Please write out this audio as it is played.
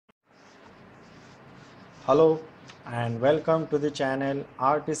Hello and welcome to the channel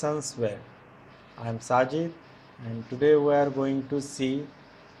Artisans Wear. I am Sajid and today we are going to see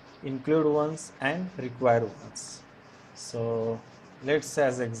include ones and require ones. So let's say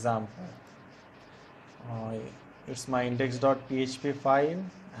as example, uh, it's my index.php file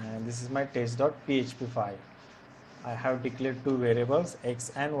and this is my test.php file. I have declared two variables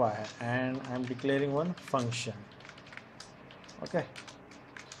x and y and I am declaring one function. Okay.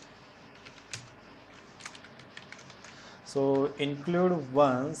 So include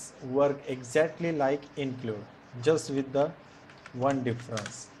ones work exactly like include, just with the one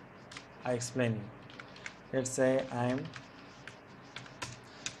difference. I explain you. Let's say I am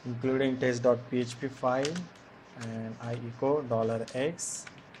including test.php file and I echo $x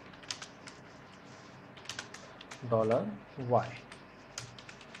 $y.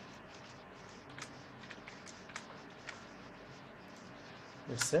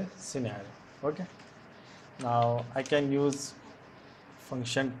 It's a scenario. Okay. Now I can use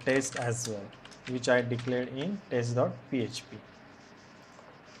function test as well, which I declared in test.php.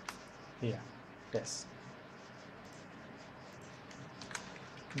 Here, test.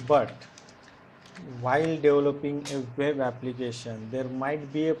 But while developing a web application, there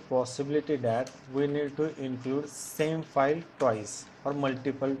might be a possibility that we need to include same file twice or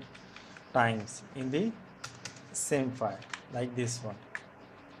multiple times in the same file, like this one.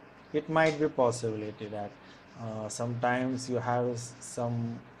 It might be possibility that sometimes you have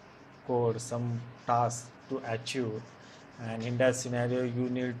some code, some task to achieve, and in that scenario you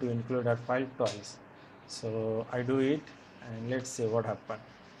need to include that file twice. So I do it and let's see what happened.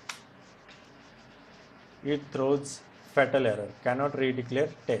 It throws fatal error, cannot redeclare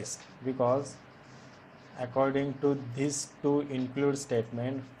test, because according to these two include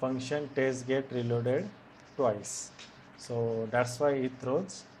statement, function test get reloaded twice. So that's why it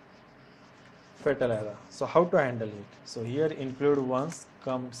throws fatal error. So how to handle it? So here include once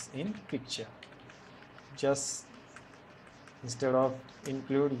comes in picture. Just instead of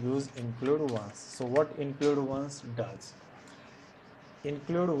include, use include once. So what include once does?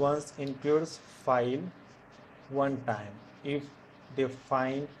 Include once includes file one time. If they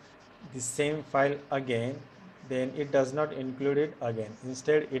find the same file again, then it does not include it again.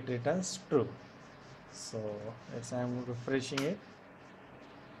 Instead it returns true. So let's say I'm refreshing it.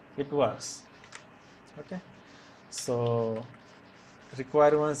 It works. Okay. So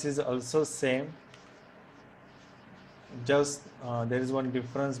require once is also same. Just there is one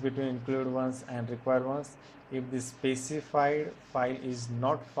difference between include once and require once. If the specified file is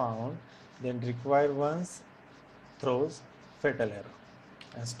not found, then require once throws fatal error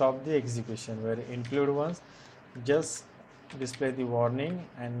and stop the execution, where include once just display the warning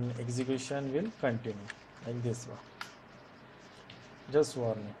and execution will continue like this one, just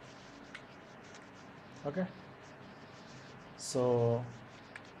warning. Okay, so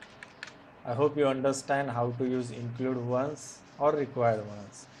I hope you understand how to use include once or require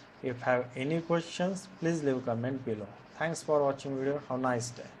once. If have any questions, please leave a comment below. Thanks for watching video. Have a nice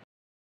day.